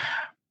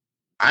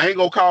 I ain't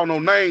gonna call no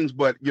names,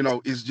 but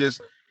it's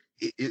just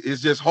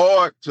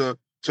hard to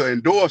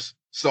endorse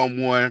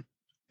someone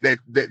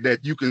that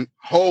you can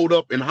hold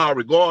up in high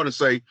regard and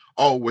say,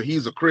 oh, well,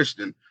 he's a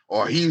Christian,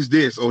 or he's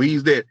this, or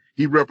he's that.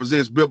 He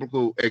represents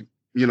biblical,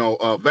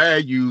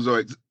 values.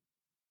 Or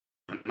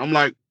I'm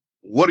like,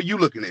 what are you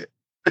looking at?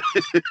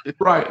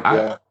 Right.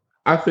 Yeah.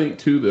 I think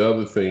too, the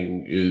other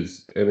thing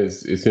is, and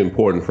it's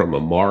important from a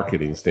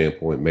marketing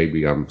standpoint,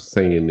 maybe I'm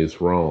saying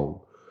this wrong,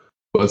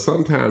 but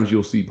sometimes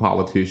you'll see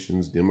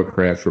politicians,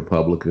 Democrats,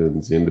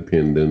 Republicans,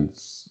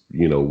 independents,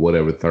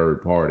 whatever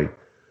third party,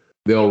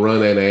 they'll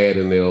run an ad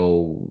and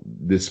they'll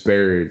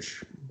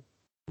disparage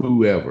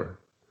whoever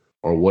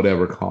or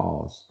whatever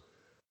cause.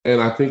 And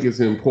I think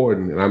it's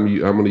important, and I'm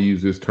going to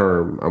use this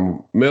term.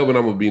 Melvin,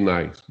 I'm going to be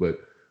nice,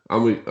 but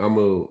I'm going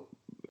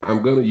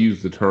to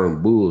use the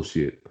term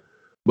bullshit.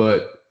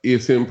 But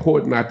it's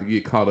important not to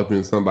get caught up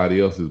in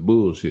somebody else's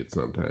bullshit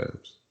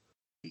sometimes.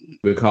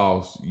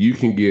 Because you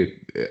can get,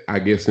 I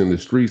guess in the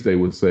streets they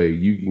would say,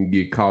 you can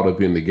get caught up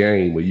in the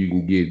game, or you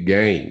can get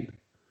gamed,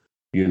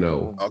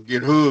 I'll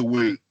get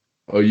hoodwinked,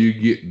 or you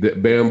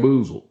get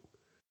bamboozled.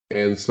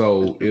 And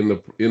so in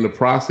the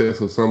process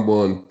of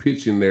someone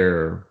pitching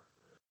their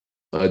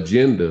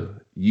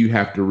agenda, you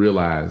have to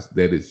realize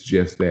that it's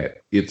just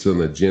that, it's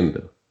an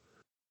agenda.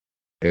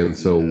 And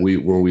so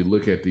when we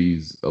look at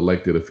these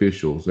elected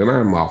officials, and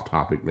I'm off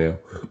topic now,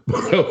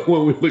 but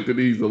when we look at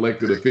these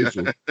elected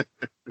officials,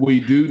 we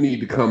do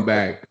need to come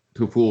back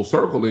to full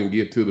circle and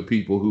get to the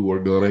people who are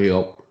going to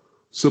help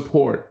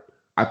support.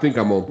 I think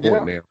I'm on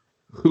point now.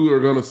 Who are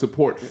going to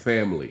support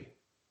family?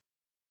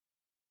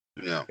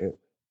 Yeah.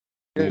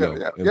 And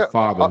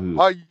fatherhood.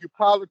 Are you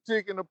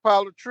politicking or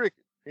politricking?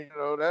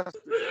 That's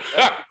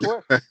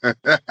the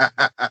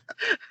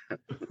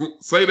question.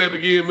 Say that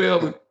again,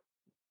 Melvin.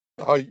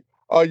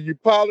 Are you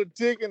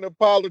politicking or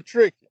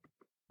politricking?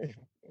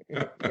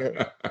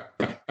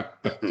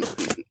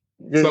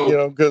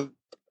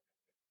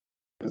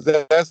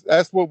 Because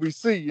that's what we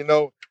see,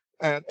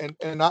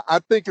 and I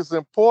think it's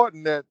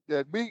important that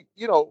we,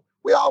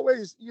 we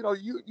always,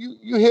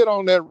 you hit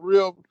on that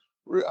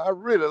I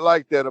really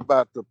like that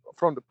about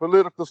from the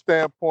political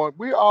standpoint.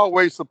 We're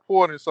always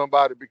supporting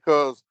somebody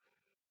because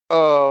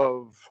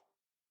of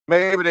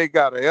maybe they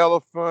got an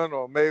elephant,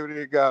 or maybe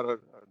they got a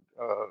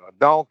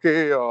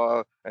donkey,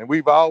 and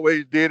we've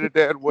always did it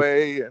that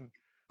way.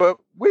 But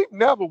we've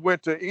never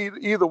went to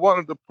either one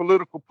of the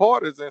political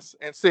parties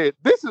and said,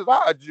 this is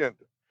our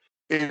agenda.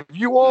 If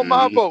you want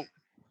my vote,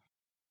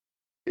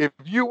 if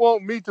you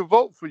want me to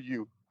vote for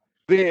you,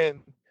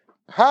 then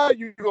how are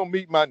you going to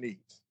meet my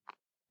needs?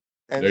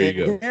 And there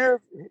you go.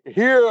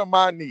 Here are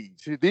my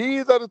needs.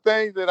 These are the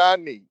things that I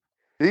need.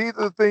 These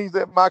are the things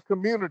that my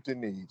community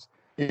needs.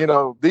 These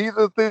are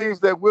the things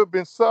that we've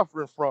been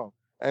suffering from.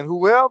 And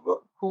whoever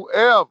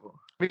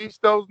meets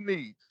those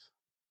needs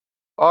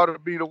ought to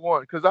be the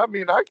one. Because I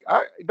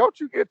don't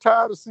you get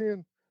tired of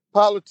seeing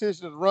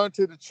politicians run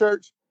to the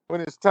church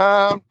when it's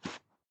time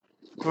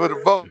for the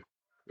vote?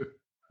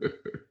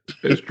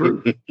 That's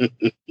true.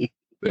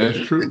 That's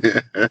true.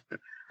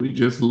 We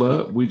just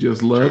love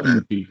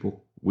you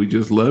people. We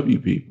just love you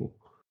people.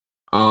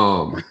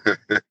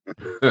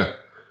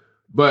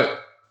 But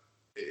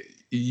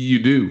you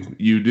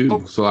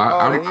do. So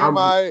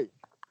I'm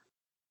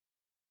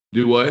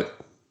do what?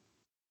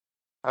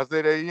 I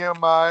said they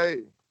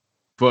MIA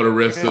for the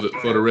rest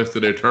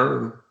of their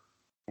term.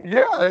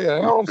 Yeah,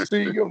 I don't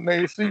see you. And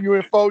they see you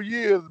in 4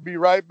 years, be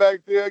right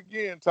back there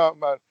again talking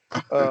about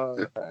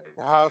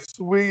how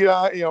sweet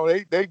I.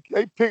 They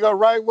pick up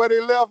right where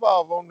they left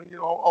off on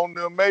on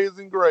the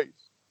Amazing Grace.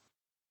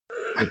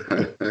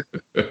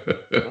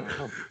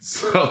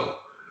 so,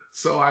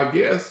 so I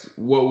guess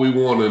what we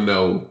want to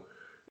know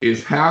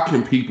is how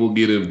can people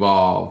get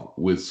involved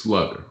with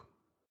Slugger?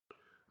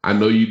 I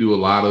know you do a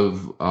lot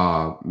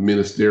of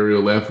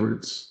ministerial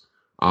efforts.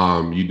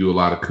 You do a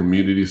lot of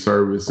community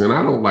service, and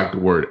I don't like the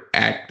word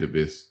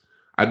activist.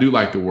 I do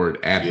like the word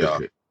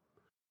advocate. Yeah.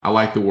 I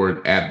like the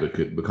word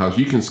advocate because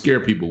you can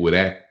scare people with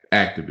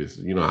activists.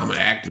 I'm an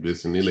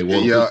activist, and then they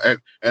want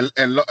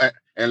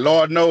and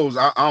Lord knows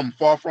I'm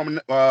far from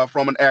an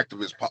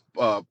activist.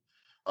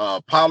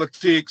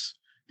 Politics,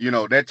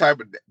 that type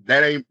of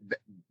that ain't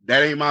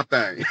my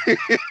thing.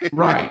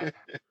 Right,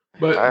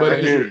 but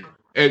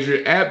as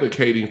you're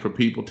advocating for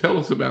people, tell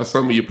us about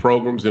some of your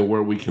programs and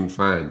where we can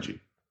find you.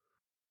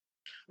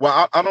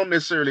 Well, I don't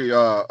necessarily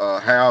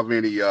have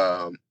any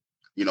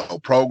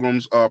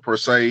programs per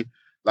se.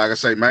 Like I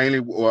say, mainly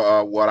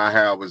what I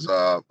have is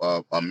a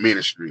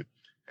ministry,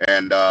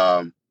 and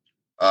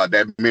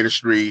that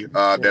ministry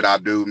that I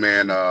do,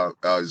 man,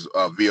 is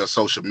via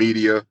social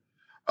media,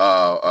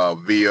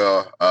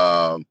 via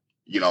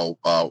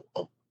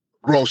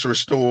grocery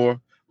store,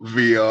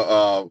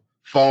 via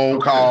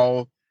phone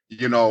call,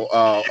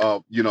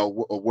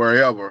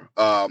 wherever.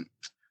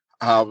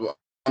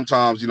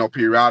 Sometimes,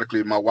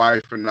 periodically, my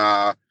wife and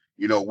I,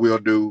 we'll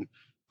do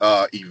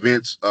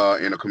events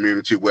in the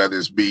community, whether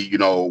it's be,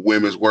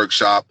 women's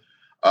workshop.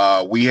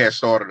 We had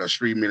started a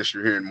street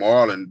ministry here in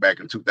Marlin back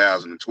in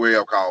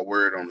 2012 called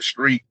Word on the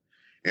Street.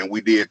 And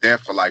we did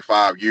that for like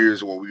 5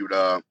 years where we would,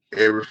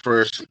 every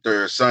first and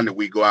third Sunday,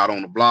 we go out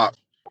on the block,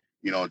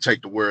 and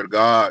take the word of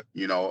God,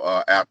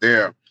 out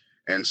there.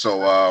 And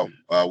so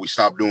we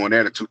stopped doing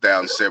that in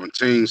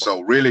 2017.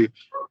 So really,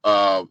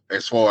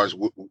 as far as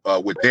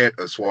with that,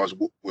 as far as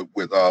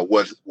with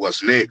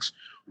what's next,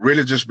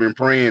 really just been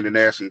praying and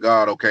asking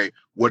God, okay,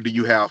 what do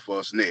you have for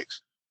us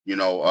next?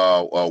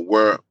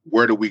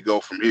 Where do we go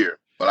from here?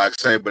 But like I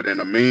say, but in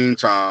the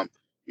meantime,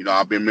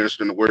 I've been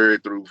ministering the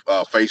word through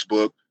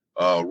Facebook,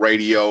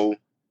 radio,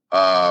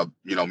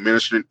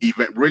 ministering,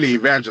 really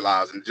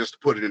evangelizing, just to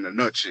put it in a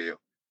nutshell.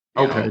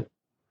 Okay.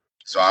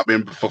 So I've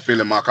been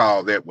fulfilling my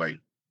call that way.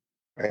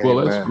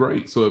 Well, that's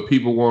great. So if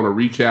people want to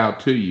reach out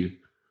to you,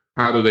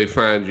 how do they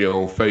find you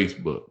on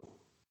Facebook?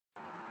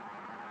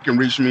 You can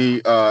reach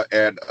me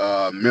at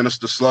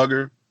Minister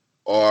Slugger,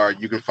 or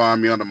you can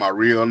find me under my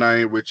real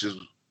name, which is,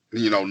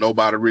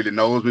 nobody really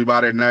knows me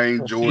by that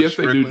name, George. Yes,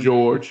 Strickland. They do,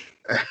 George.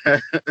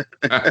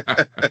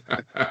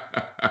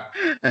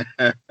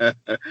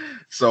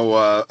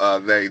 So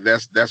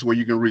that's where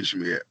you can reach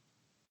me at.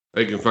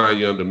 They can find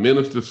you under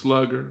Minister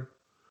Slugger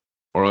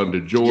or under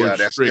George. Yeah,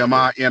 that's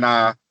Strickland.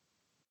 MINI.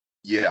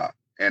 Yeah,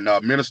 and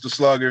Minister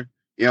Slugger,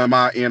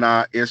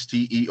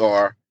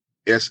 MINISTER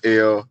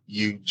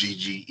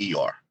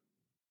SLUGGER.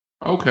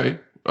 Okay.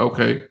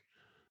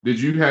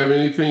 Did you have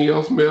anything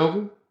else,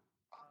 Melvin?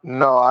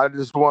 No, I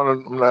just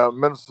want to,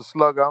 Minister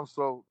Slugger, I'm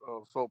so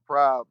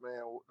proud,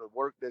 man, the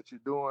work that you're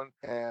doing,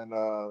 and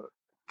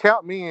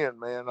count me in,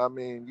 man. I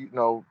mean,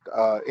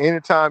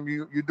 anytime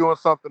you're doing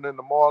something in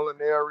the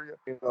Marlin area,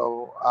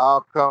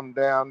 I'll come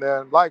down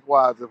there. And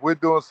likewise, if we're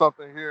doing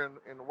something here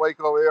in the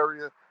Waco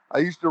area, I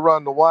used to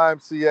run the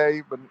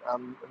YMCA, but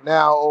I'm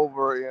now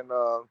over in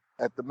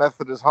at the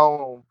Methodist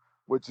Home,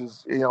 which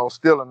is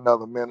still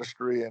another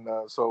ministry, and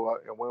so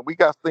when we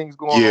got things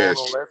going on that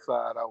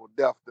side, I would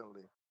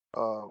definitely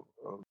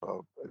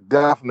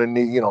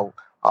need. I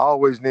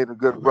always need a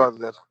good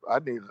brother. I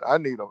need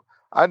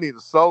a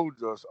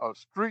soldier, a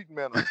street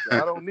minister.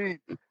 I don't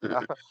need.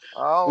 I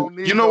don't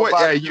need. You know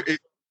nobody. What?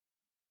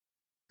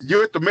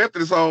 You're at the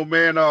Methodist Home,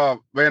 man.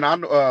 Man, I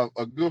know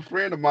a good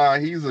friend of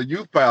mine. He's a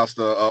youth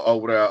pastor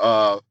over there.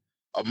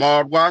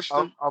 Ahmad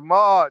Washington.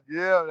 Ahmad,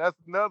 yeah, that's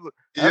another.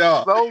 That's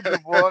a soldier,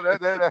 boy.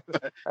 That's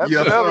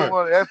another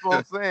one. That's what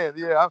I'm saying.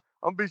 Yeah,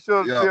 I'm be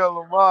sure to tell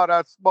Ahmad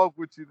I spoke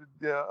with you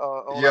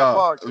on that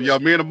podcast. Yeah,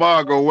 me and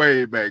Ahmad go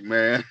way back,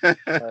 man. He's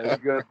a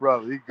good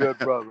brother. He's a good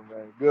brother,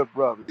 man. Good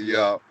brother.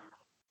 Yeah.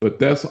 But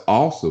that's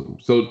awesome.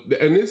 So,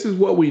 and this is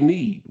what we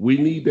need. We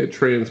need that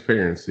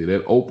transparency,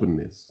 that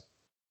openness.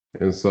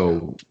 And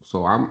so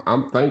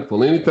I'm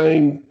thankful.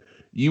 Anything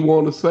you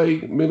want to say,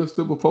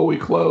 Minister, before we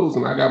close?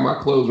 And I got my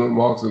closing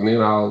remarks, and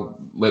then I'll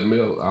let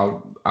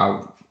Mel.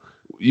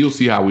 You'll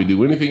see how we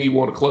do. Anything you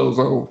want to close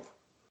on?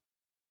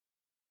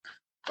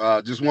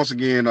 Just once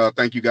again,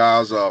 thank you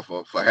guys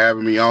for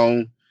having me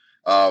on.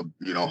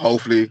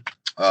 Hopefully,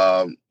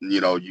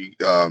 you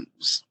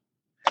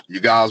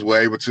guys were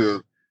able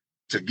to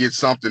get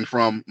something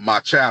from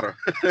my chatter.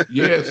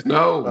 Yes,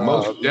 no,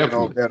 most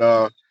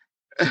definitely.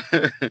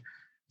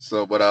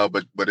 So, but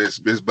it's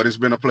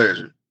been a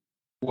pleasure.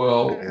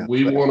 Well,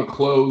 we want to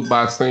close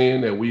by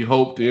saying that we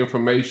hope the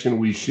information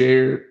we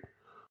shared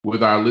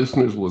with our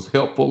listeners was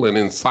helpful and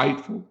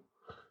insightful,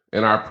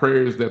 and our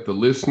prayer is that the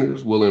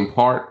listeners will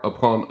impart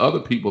upon other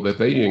people that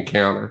they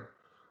encounter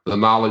the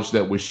knowledge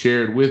that was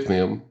shared with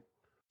them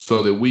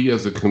so that we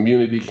as a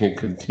community can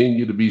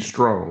continue to be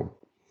strong.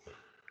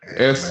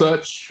 As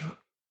such,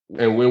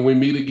 and when we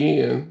meet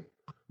again,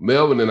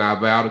 Melvin and I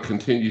vow to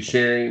continue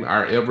sharing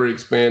our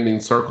ever-expanding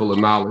circle of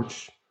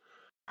knowledge.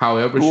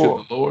 However, Cool.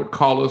 should the Lord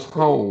call us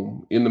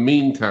home in the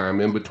meantime,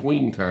 in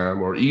between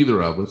time, or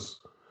either of us,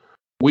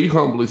 we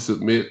humbly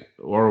submit,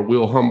 or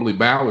will humbly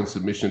bow in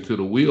submission to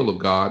the will of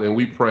God, and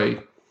we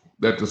pray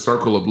that the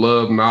circle of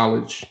love,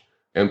 knowledge,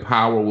 and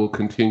power will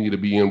continue to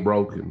be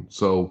unbroken.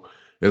 So,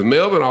 as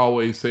Melvin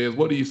always says,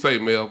 what do you say,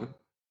 Melvin?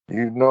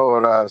 You know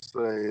what I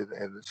say,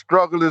 and the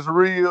struggle is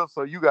real,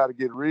 so you got to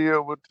get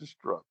real with the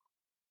struggle.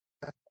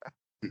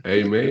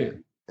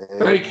 Amen.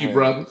 Thank you,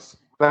 brothers.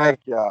 Thank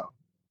y'all.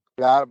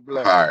 God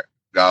bless. All right.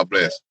 God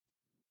bless.